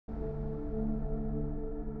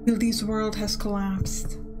Hildy's world has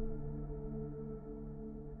collapsed.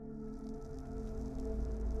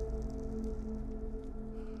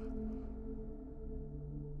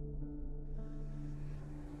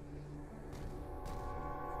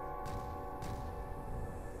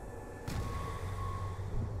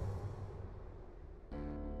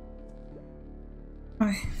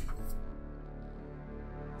 I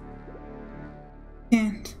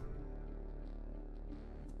can't.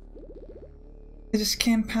 I just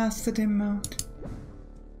can't pass the dim mode.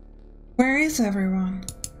 Where is everyone?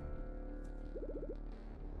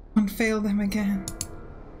 I failed them again.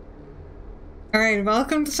 Alright,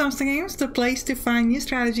 welcome to Sampstra Games, the place to find new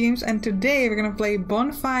strategy games, and today we're gonna play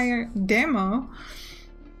Bonfire Demo.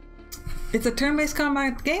 It's a turn-based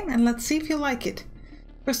combat game, and let's see if you like it.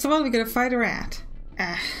 First of all, we gotta fight a rat.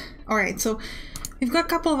 Alright, so we've got a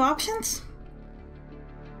couple of options.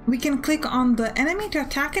 We can click on the enemy to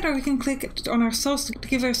attack it, or we can click on ourselves to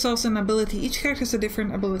give ourselves an ability. Each character has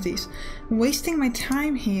different abilities. I'm wasting my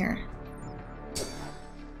time here. So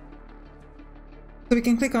we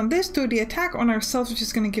can click on this to the attack on ourselves, which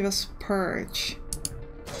is going to give us Purge.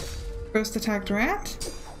 First attack the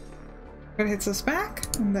rat. Rat hits us back,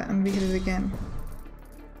 and then we hit it again.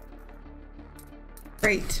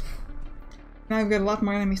 Great. Now I've got a lot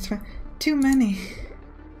more enemies to fight. Too many.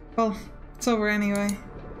 Well, it's over anyway.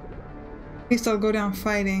 At least I'll go down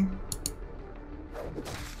fighting.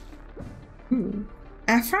 Ooh.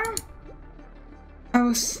 Ephraim?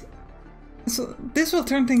 So this will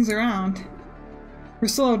turn things around. We're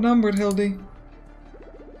still outnumbered, Hildy.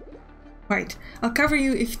 Right. I'll cover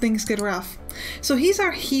you if things get rough. So he's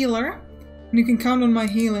our healer. And you can count on my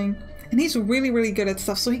healing. And he's really, really good at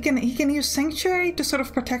stuff. So he can use Sanctuary to sort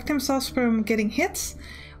of protect himself from getting hits.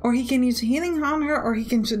 Or he can use healing on her, or he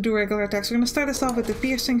can just do regular attacks. We're going to start us off with the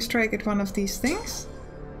Piercing Strike at one of these things.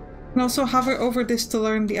 And also hover over this to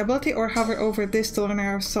learn the ability, or hover over this to learn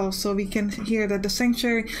ourselves. So we can hear that the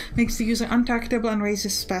Sanctuary makes the user untargetable and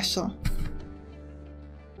raises special.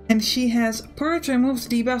 And she has Purge, removes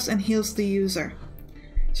debuffs, and heals the user.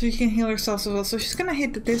 So you can heal herself as well. So she's going to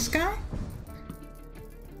hit this guy.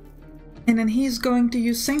 And then he's going to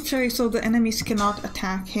use Sanctuary so the enemies cannot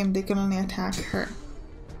attack him, they can only attack her.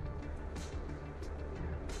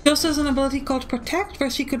 She also has an ability called Protect, where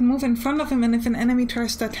she could move in front of him, and if an enemy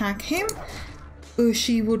tries to attack him,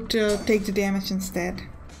 she would take the damage instead.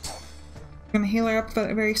 I'm gonna heal her up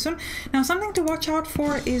very soon. Now something to watch out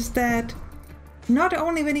for is that not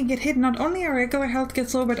only when you get hit, not only your regular health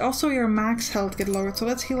gets low, but also your max health gets lowered. So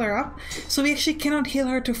let's heal her up. So we actually cannot heal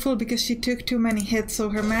her to full because she took too many hits, so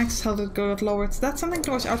her max health got lowered. So that's something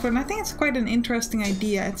to watch out for, and I think it's quite an interesting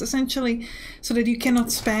idea. It's essentially so that you cannot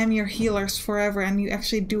spam your healers forever, and you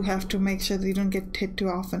actually do have to make sure that you don't get hit too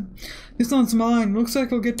often. This one's mine. Looks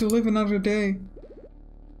like I'll get to live another day.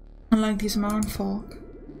 Unlike these Mournfolk.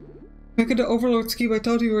 Look at the Overlord Skib, I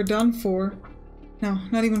thought you were done for. No,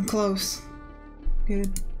 not even close. Good.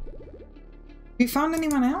 Have you found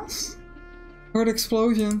anyone else? Heard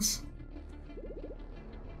explosions.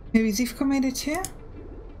 Maybe Zivko made it too? I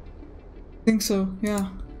think so, yeah.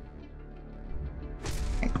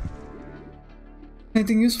 Okay.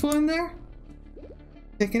 Anything useful in there?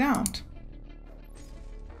 Check it out.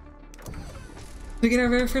 We get our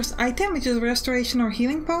very first item, which is a Restoration or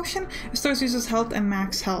Healing Potion. Restores users' health and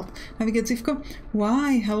max health. Now we get Zivko.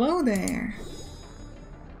 Why, hello there.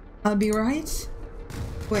 I'll be right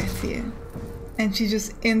with you. And she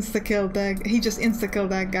just insta-killed that. He just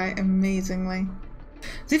insta-killed that guy amazingly.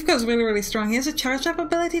 Zivko is really, really strong. He has a charge-up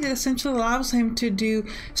ability that essentially allows him to do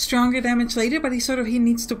stronger damage later, but he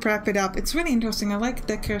needs to prep it up. It's really interesting. I like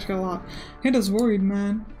that character a lot. It is worried,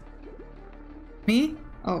 man. Me?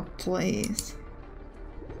 Oh, please.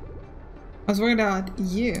 I was worried about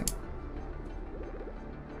you.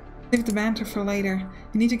 Save the banter for later.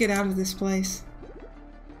 You need to get out of this place.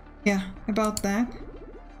 Yeah, about that.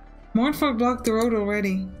 Mournfolk blocked the road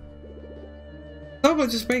already. So we'll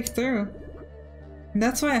just break through. And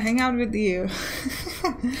that's why I hang out with you.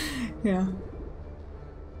 Yeah.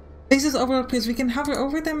 Places overload because we can hover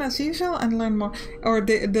over them as usual and learn more. Or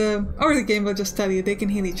the game will just tell you they can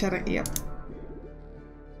heal each other. Yep.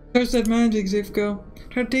 Charge that magic, Zivko.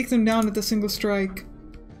 Try to take them down with a single strike.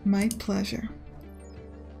 My pleasure.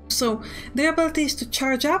 So their ability is to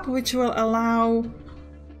charge up, which will allow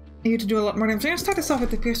you to do a lot more damage. We're gonna start us off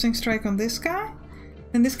with the Piercing Strike on this guy.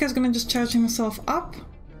 And this guy's gonna just charge himself up.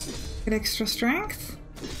 Get extra strength.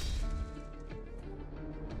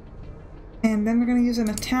 And then we're gonna use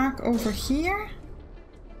an attack over here.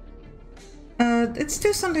 It's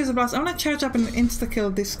 2 Sundays a blast. I'm gonna charge up and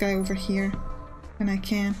insta-kill this guy over here. when I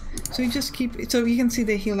can. So we just keep, so you can see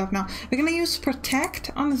they heal up now. We're gonna use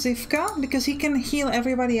Protect on Zivka because he can heal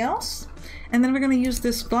everybody else. And then we're gonna use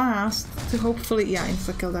this blast to hopefully, yeah,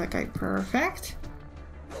 insta-kill that guy. Perfect.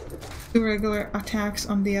 2 regular attacks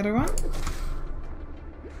on the other one.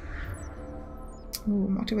 Ooh,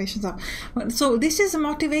 motivation's up. So this is a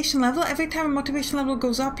motivation level. Every time a motivation level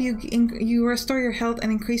goes up, you restore your health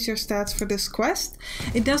and increase your stats for this quest.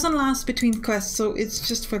 It doesn't last between quests, so it's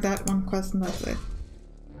just for that one quest and that's it.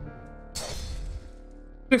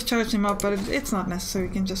 Could have charged him up, but it's not necessary.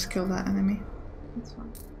 You can just kill that enemy. That's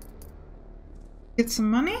fine. Get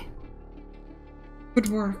some money? Good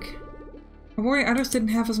work. I worry others didn't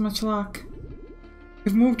have as much luck.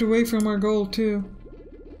 We've moved away from our goal too.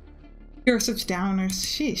 You're such downers.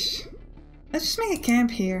 Sheesh. Let's just make a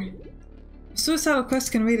camp here. A suicidal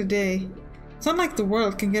quest can wait a day. It's not like the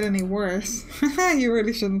world can get any worse. You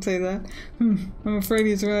really shouldn't say that. I'm afraid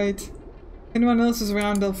he's right. If anyone else is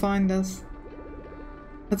around, they'll find us.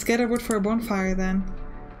 Let's gather wood for a bonfire then.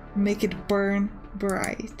 Make it burn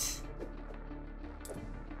bright.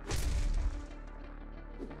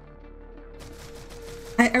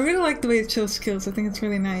 I really like the way it shows skills. I think it's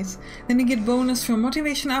really nice. Then you get bonus from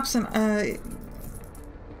motivation ups, and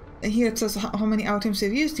here it says how many items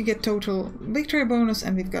you've used. You get total victory bonus,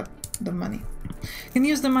 and we've got the money. You can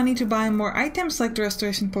use the money to buy more items like the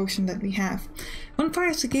restoration potion that we have. Bonfire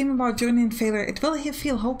is a game about journey and failure. It will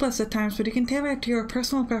feel hopeless at times, but you can tailor it to your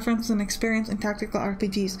personal preferences and experience in tactical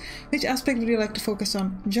RPGs. Which aspect would you like to focus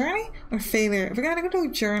on? Journey or failure? If we're gonna go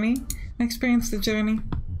to journey and experience the journey.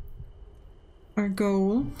 Our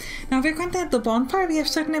goal. Now we're going to have the bonfire. We have a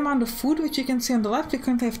certain amount of food, which you can see on the left. We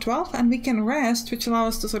currently have 12, and we can rest, which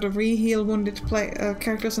allows us to sort of re-heal wounded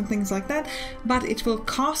characters and things like that, but it will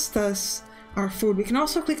cost us our food. We can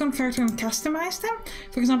also click on character and customize them.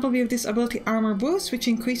 For example, we have this ability Armor Boost, which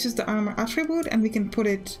increases the armor attribute, and we can put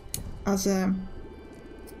it as a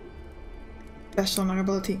special on our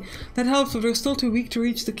ability. That helps, but we're still too weak to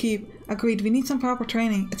reach the keep. Agreed, we need some proper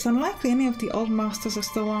training. It's unlikely any of the old masters are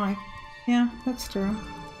still alive. Yeah, that's true.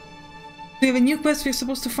 We have a new quest. We're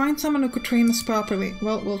supposed to find someone who could train us properly.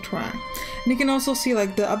 Well, we'll try. And you can also see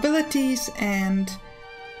like the abilities and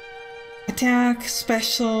attack,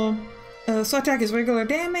 special. So attack is regular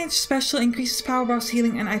damage, special increases power buffs,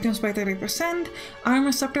 healing and items by 30%.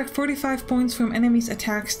 Armor subtract 45 points from enemies'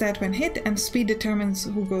 attack stat when hit, and speed determines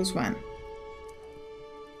who goes when.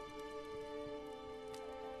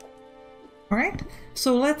 Alright,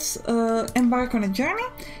 so let's embark on a journey.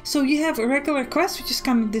 So you have a regular quest, which is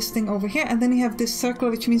kind of this thing over here, and then you have this circle,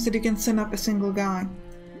 which means that you can send up a single guy.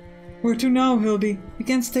 Where to now, Hildy? We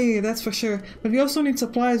can't stay here, that's for sure. But we also need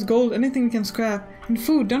supplies, gold, anything we can scrap. And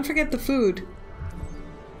food, don't forget the food.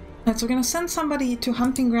 Alright, so we're gonna send somebody to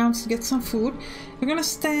hunting grounds to get some food. We're gonna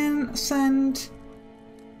send...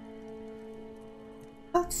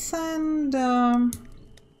 Let's send...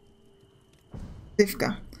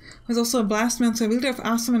 Zivka. There's also a blastman, so a wielder of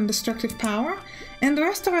awesome and destructive power. And the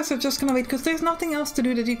rest of us are just gonna wait, because there's nothing else to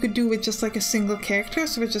do that you could do with just like a single character,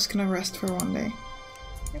 so we're just gonna rest for one day.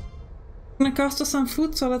 Yep. It's gonna cost us some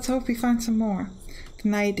food, so let's hope we find some more. The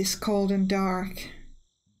night is cold and dark.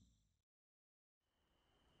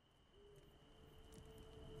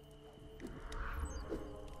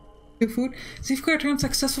 Food. Zivka returned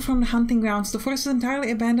successful from the hunting grounds. The forest is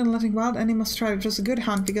entirely abandoned, letting wild animals thrive. It was a good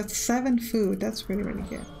hunt. We got 7 food. That's really, really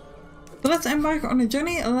good. So let's embark on a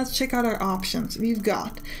journey and let's check out our options. We've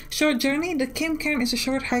got short journey. The Kim Cairn is a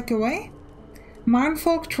short hike away.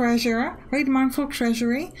 Mournfolk Treasure. Raid Mournfolk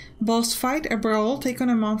Treasury. Boss fight, a brawl. Take on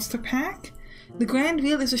a monster pack. The Grand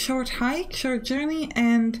Wheel is a short hike, short journey,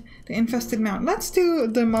 and the Infested Mountain. Let's do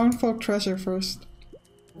the Mournfolk Treasure first.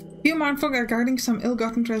 Few Mournfolk are guarding some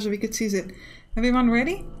ill-gotten treasure. We could seize it. Everyone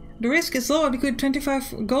ready? The risk is low. We could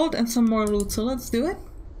 25 gold and some more loot, so let's do it.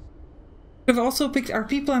 We've also picked our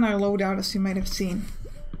people and our loadout, as you might have seen.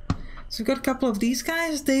 So we've got a couple of these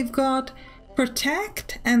guys. They've got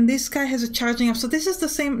Protect, and this guy has a charging up. So this is the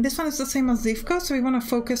same. This one is the same as Zivka, so we want to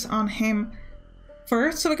focus on him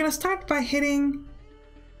first. So we're gonna start by hitting.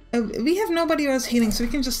 We have nobody who has healing, so we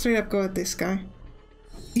can just straight up go at this guy.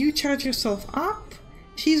 You charge yourself up.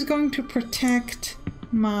 She's going to protect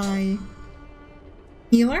my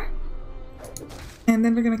healer, and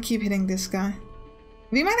then we're gonna keep hitting this guy.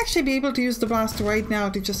 We might actually be able to use the blast right now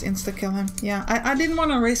to just insta-kill him. Yeah, I didn't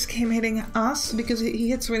want to risk him hitting us because he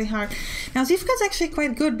hits really hard. Now Zivka's actually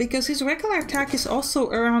quite good because his regular attack is also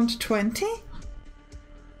around 20.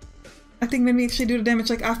 I think when we actually do the damage,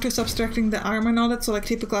 like after subtracting the armor and all that, so like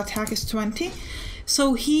typical attack is 20.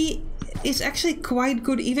 So he is actually quite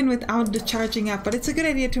good even without the charging up, but it's a good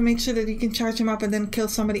idea to make sure that you can charge him up and then kill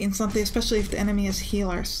somebody instantly, especially if the enemy has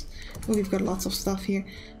healers. Oh, we've got lots of stuff here.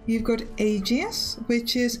 You've got Aegis,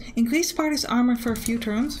 which is increase party's armor for a few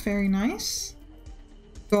turns. Very nice.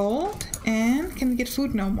 Gold. And can we get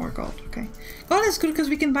food? No more gold. Okay. Gold is good because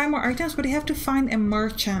we can buy more items, but you have to find a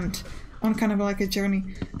merchant on kind of like a journey.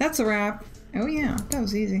 That's a wrap. Oh yeah, that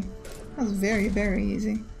was easy. That was very, very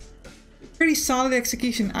easy. Pretty solid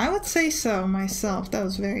execution. I would say so myself. That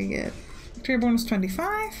was very good. Victory bonus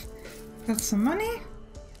 25. Got some money.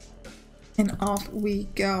 And off we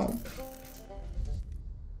go.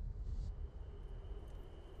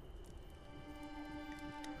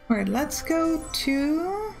 Alright, let's go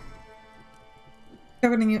to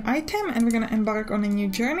discover a new item and we're gonna embark on a new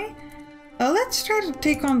journey. Let's try to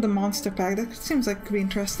take on the monster pack. That seems like it could be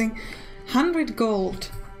interesting. 100 gold.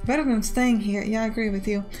 Better than staying here. Yeah, I agree with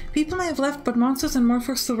you. People may have left, but monsters and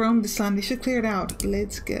Mournfolk still roam this land. They should clear it out.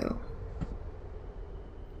 Let's go.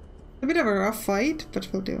 A bit of a rough fight, but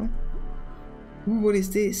we'll do it. Ooh, what is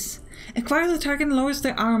this? Acquire the target and lowers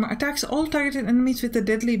their armor. Attacks all targeted enemies with a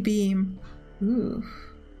deadly beam. Ooh.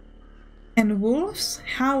 And wolves?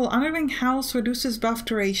 Howl. Unnerving howls reduces buff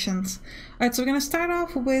durations. Alright, so we're gonna start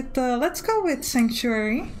off with, let's go with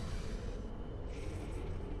Sanctuary.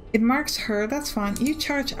 It marks her, that's fine. You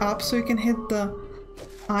charge up so you can hit the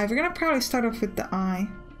eye. We're gonna probably start off with the eye.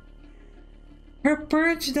 Her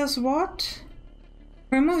purge does what?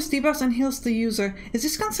 Removes debuffs and heals the user. Is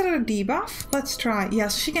this considered a debuff? Let's try.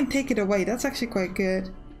 Yes, she can take it away. That's actually quite good.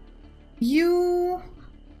 You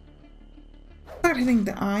start hitting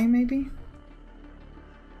the eye, maybe?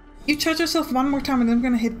 You charge yourself one more time and then I'm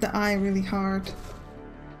gonna hit the eye really hard.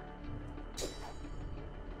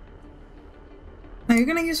 Now you're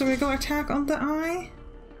gonna use a regular attack on the eye.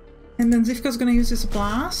 And then Zivka's gonna use his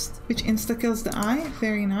blast, which insta-kills the eye.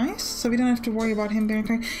 Very nice. So we don't have to worry about him being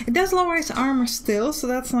attacked. It does lower his armor still, so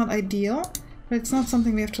that's not ideal. But it's not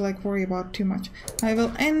something we have to like worry about too much. I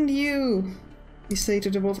will end you, you say to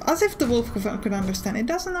the wolf. As if the wolf could understand. It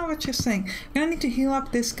doesn't know what you're saying. We're gonna need to heal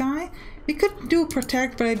up this guy. We could do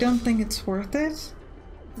protect, but I don't think it's worth it.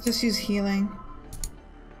 Just use healing.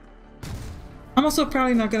 I'm also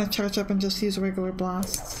probably not gonna charge up and just use regular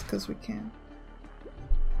blasts, because we can.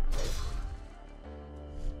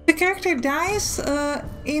 The character dies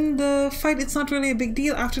in the fight. It's not really a big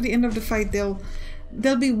deal. After the end of the fight, they'll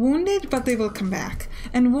be wounded, but they will come back.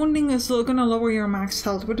 And wounding is gonna lower your max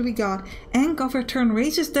health. What do we got? Ankh of Return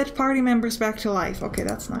raises dead party members back to life. Okay,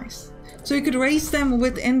 that's nice. So you could raise them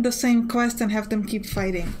within the same quest and have them keep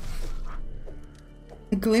fighting.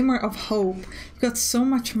 A Glimmer of Hope. You got so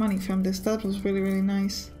much money from this. That was really, really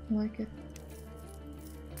nice. I like it.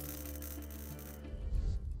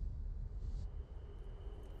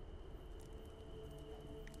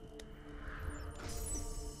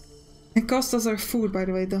 It costs us our food, by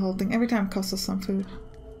the way, the whole thing. Every time it costs us some food.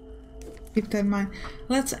 Keep that in mind.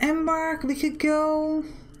 Let's embark. We could go...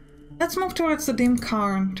 Let's move towards the Dim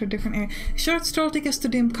Karn, to a different area. Short stroll take us to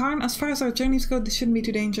Dim Karn. As far as our journeys go, this shouldn't be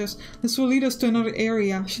too dangerous. This will lead us to another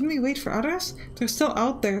area. Shouldn't we wait for others? They're still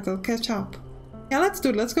out there. They'll catch up. Yeah, let's do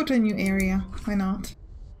it. Let's go to a new area. Why not?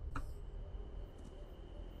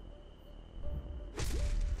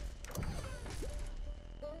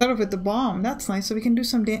 Start off with the bomb. That's nice. So we can do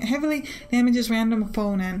some heavily damages random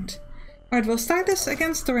opponent. Alright, we'll start this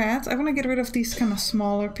against the rats. I want to get rid of these kind of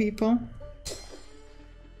smaller people.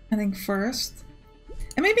 I think first.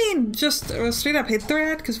 And maybe just straight up hit the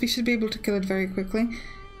rat, because we should be able to kill it very quickly.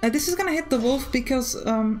 This is gonna hit the wolf because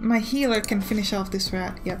my healer can finish off this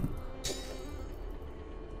rat. Yep.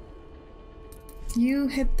 You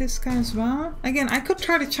hit this guy as well. Again, I could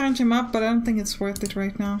try to charge him up, but I don't think it's worth it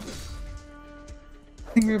right now.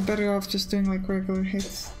 I think we're better off just doing like regular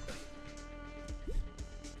hits.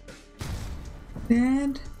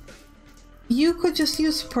 Dead. You could just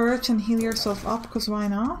use Purge and heal yourself up, because why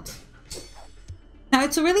not? Now,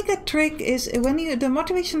 it's a really good trick is when the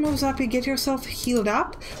motivation moves up, you get yourself healed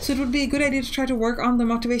up. So it would be a good idea to try to work on the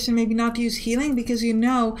motivation, maybe not use healing, because you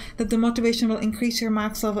know that the motivation will increase your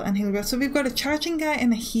max level and heal you. So we've got a charging guy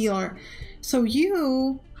and a healer. So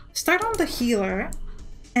you start on the healer,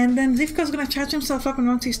 and then Zivka's gonna charge himself up, and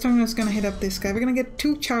once he's strong, he's gonna hit up this guy. We're gonna get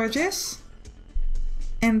 2 charges,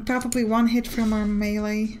 and probably 1 hit from our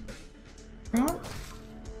melee. Well,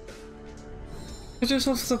 charge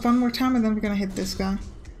yourself up 1 more time and then we're gonna hit this guy.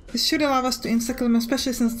 This should allow us to insta-kill him,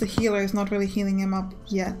 especially since the healer is not really healing him up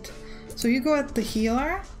yet. So you go at the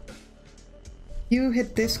healer. You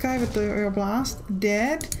hit this guy with your blast.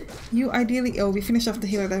 Dead. You ideally... Oh, we finished off the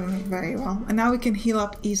healer. That went very well. And now we can heal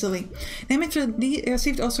up easily. Damage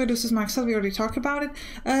received also reduces max health. We already talked about it.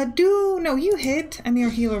 No, you hit and your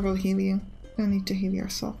healer will heal you. You don't need to heal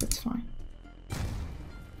yourself. It's fine.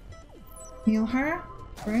 Heal her.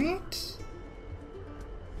 Great.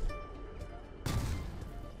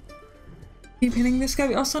 Keep hitting this guy.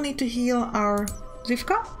 We also need to heal our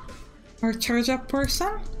Rivka. Our charge up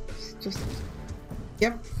person. Just...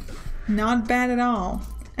 Yep, not bad at all.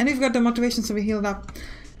 And we've got the motivation, so we healed up.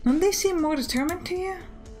 Don't they seem more determined to you?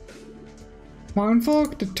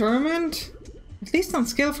 Mournfolk, determined? At least on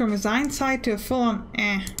scale from resign side to a full-on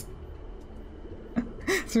eh.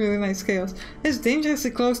 It's really nice chaos. It's dangerously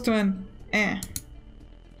close to an eh.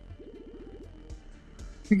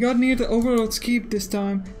 We got near the Overlord's keep this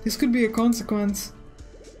time. This could be a consequence.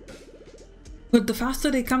 But the faster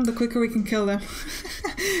they come, the quicker we can kill them.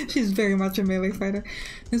 She's very much a melee fighter.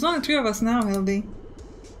 There's only 3 of us now, Hildy.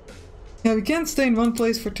 Yeah, we can't stay in one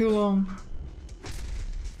place for too long.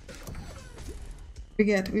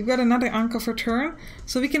 We've got another Anka for turn,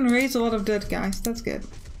 so we can raise a lot of dead guys. That's good.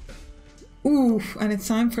 Oof, and it's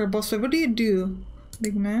time for a boss fight. What do,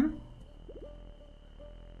 big man? You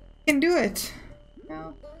can do it.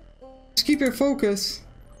 Well, just keep your focus.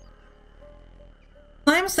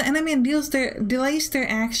 Climbs the enemy and delays their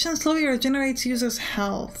action, slowly regenerates users'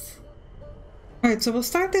 health. Alright, so we'll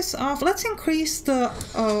start this off. Let's increase the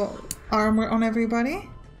armor on everybody.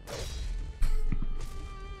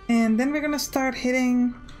 And then we're gonna start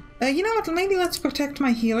hitting... you know what, maybe let's protect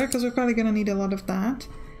my healer, because we're probably gonna need a lot of that.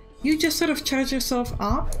 You just sort of charge yourself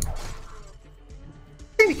up.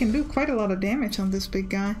 I think we can do quite a lot of damage on this big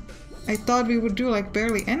guy. I thought we would do like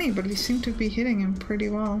barely any, but we seem to be hitting him pretty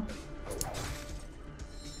well.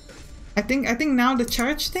 I think now the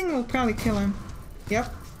charge thing will probably kill him.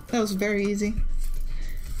 Yep, that was very easy.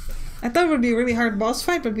 I thought it would be a really hard boss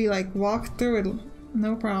fight, but we like walked through it,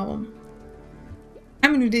 no problem. I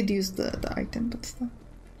mean, we did use the item, but still.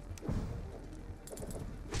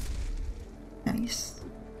 Nice.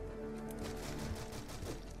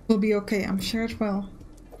 We'll be okay, I'm sure it will.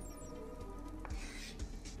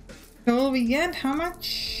 So will we get how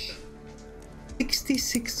much?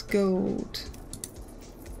 66 gold.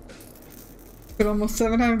 Almost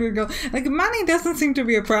 700 gold. Like, money doesn't seem to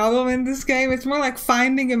be a problem in this game. It's more like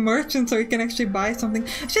finding a merchant so you can actually buy something,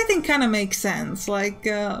 which I think kind of makes sense. Like,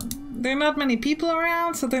 there are not many people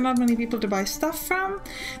around, so there are not many people to buy stuff from.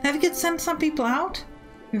 Now we could send some people out.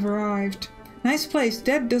 We've arrived. Nice place.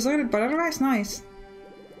 Dead, deserted, but otherwise nice.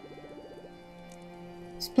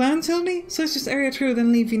 Plans, Hildy? Search this area through,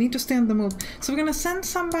 then leave. You need to stay on the move. So we're gonna send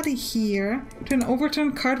somebody here to an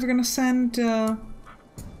overturned cart. We're gonna send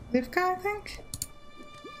Livka, I think.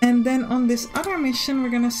 And then on this other mission, we're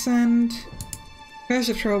gonna send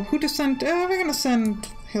treasure trove. Who to send? We're gonna send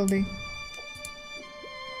Hildy.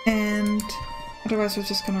 And otherwise, we're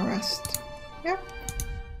just gonna rest. Yep.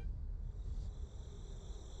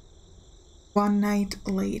 One night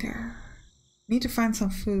later. Need to find some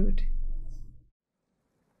food.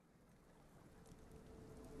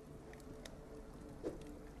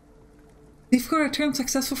 Zivko returned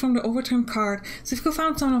successful from the overturned card. Zivko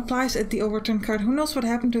found some supplies at the overturned card. Who knows what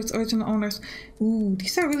happened to its original owners? Ooh,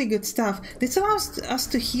 these are really good stuff. This allows us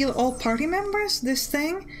to heal all party members, this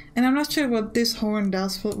thing. And I'm not sure what this horn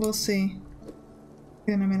does. We'll see.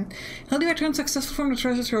 In a minute. Hildy returned successful from the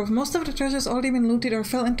treasure trove. Most of the treasures already been looted or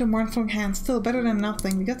fell into Mournfolk hands. Still better than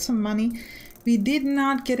nothing. We got some money. We did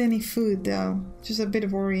not get any food though, which is a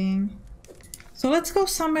bit worrying. So let's go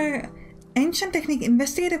somewhere... Ancient technique,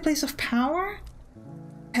 investigate a place of power?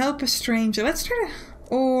 Help a stranger. Let's try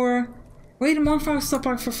to... Or... Wait a moment for a stop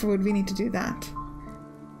for food. We need to do that.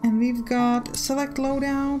 And we've got select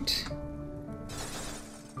loadout.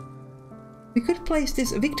 We could place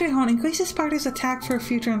this victory horn. Increases party's attack for a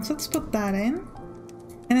few turns. Let's put that in.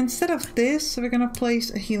 And instead of this, we're gonna place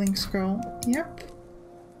a healing scroll. Yep.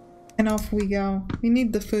 And off we go. We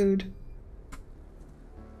need the food.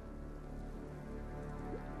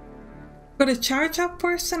 Got a charge up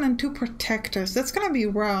person and 2 protectors. That's gonna be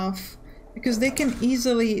rough because they can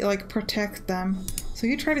easily like protect them. So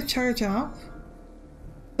you try to charge up.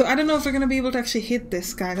 So I don't know if we're gonna be able to actually hit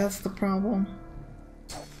this guy. That's the problem.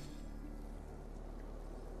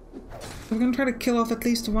 We're gonna try to kill off at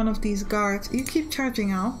least one of these guards. You keep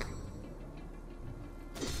charging up.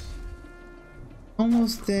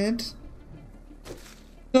 Almost dead.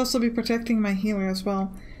 Should also be protecting my healer as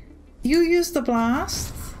well. You use the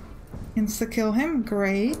blast. Insta-kill him,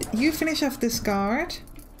 great. You finish off this guard.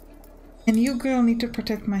 And you girl need to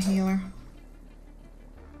protect my healer.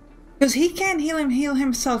 Because he can't heal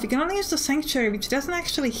himself. He can only use the Sanctuary, which doesn't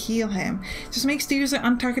actually heal him. It just makes the user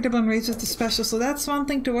untargetable and raises the special. So that's one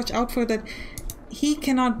thing to watch out for, that he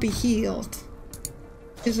cannot be healed.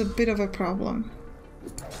 Is a bit of a problem.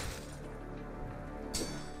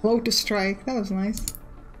 Blow to strike. That was nice.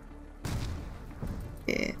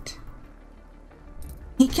 It.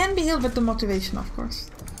 He can be healed with the motivation, of course.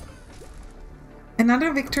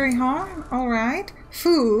 Another victory horn. Alright.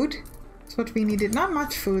 Food. That's what we needed. Not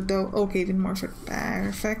much food though. Okay, even more food.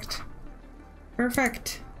 Perfect.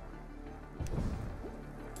 Perfect.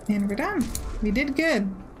 And we're done. We did good.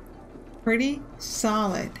 Pretty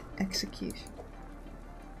solid execution.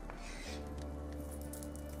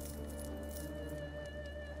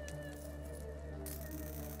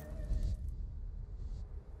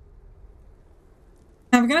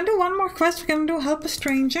 Now we're gonna do one more quest. We're gonna do Help a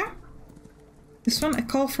Stranger. This one, a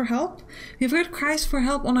call for help. We've heard cries for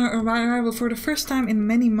help on our arrival for the first time in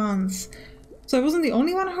many months. So I wasn't the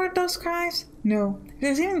only one who heard those cries? No. If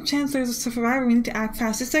there's even a chance there's a survivor, we need to act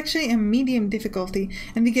fast. It's actually a medium difficulty,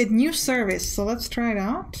 and we get new service, so let's try it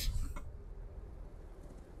out.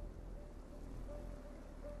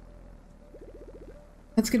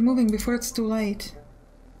 Let's get moving before it's too late.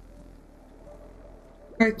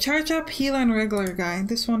 Alright, charge up, healer, and regular guy.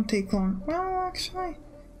 This won't take long. Well, actually...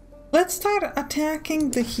 Let's start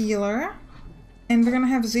attacking the healer, and we're gonna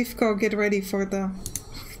have Zivko get ready for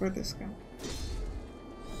this guy.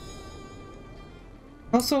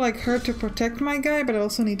 Also like her to protect my guy, but I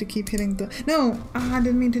also need to keep hitting the— No! Ah, I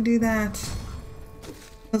didn't mean to do that.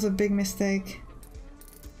 That was a big mistake.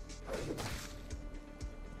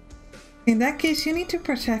 In that case, you need to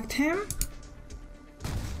protect him.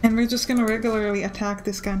 And we're just gonna regularly attack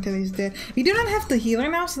this guy until he's dead. We do not have the healer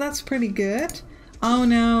now, so that's pretty good. Oh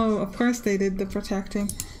no, of course they did the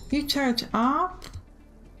protecting. You charge up.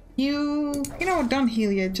 You know what, don't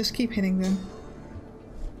heal yet, just keep hitting them.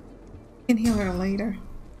 You can heal her later.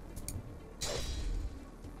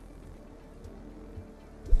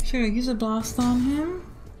 Sure, use a blast on him.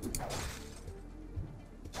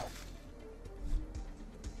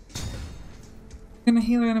 Gonna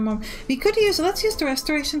heal her in a moment. We could use— let's use the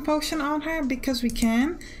restoration potion on her because we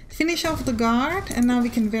can. Finish off the guard, and now we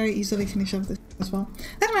can very easily finish off this as well.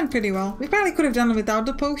 That went pretty well. We probably could have done it without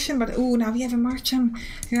the potion, but ooh, now we have a merchant.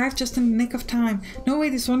 He arrived just in the nick of time. No way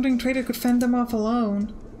this wandering trader could fend them off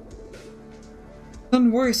alone.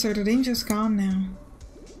 Don't worry, sir, the danger's gone now.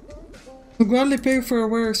 We'll gladly pay for our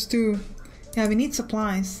wares too. Yeah, we need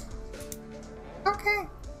supplies. Okay.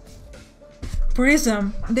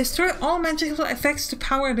 Prism. Destroy all magical effects to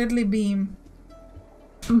power a deadly beam.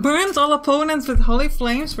 Burns all opponents with holy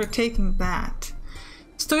flames. We're taking that.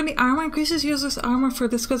 Sturdy armor increases users' armor for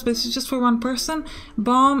this quest, but this is just for one person.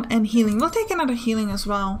 Bomb and healing. We'll take another healing as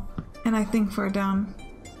well. And I think we're done.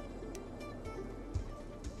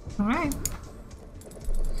 Alright.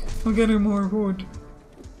 We'll get her more wood.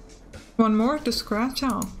 One more to scratch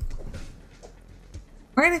off.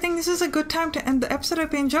 Alright, I think this is a good time to end the episode.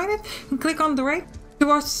 If you enjoyed it, you can click on the right to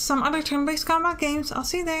watch some other turn-based combat games. I'll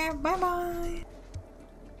see you there. Bye bye!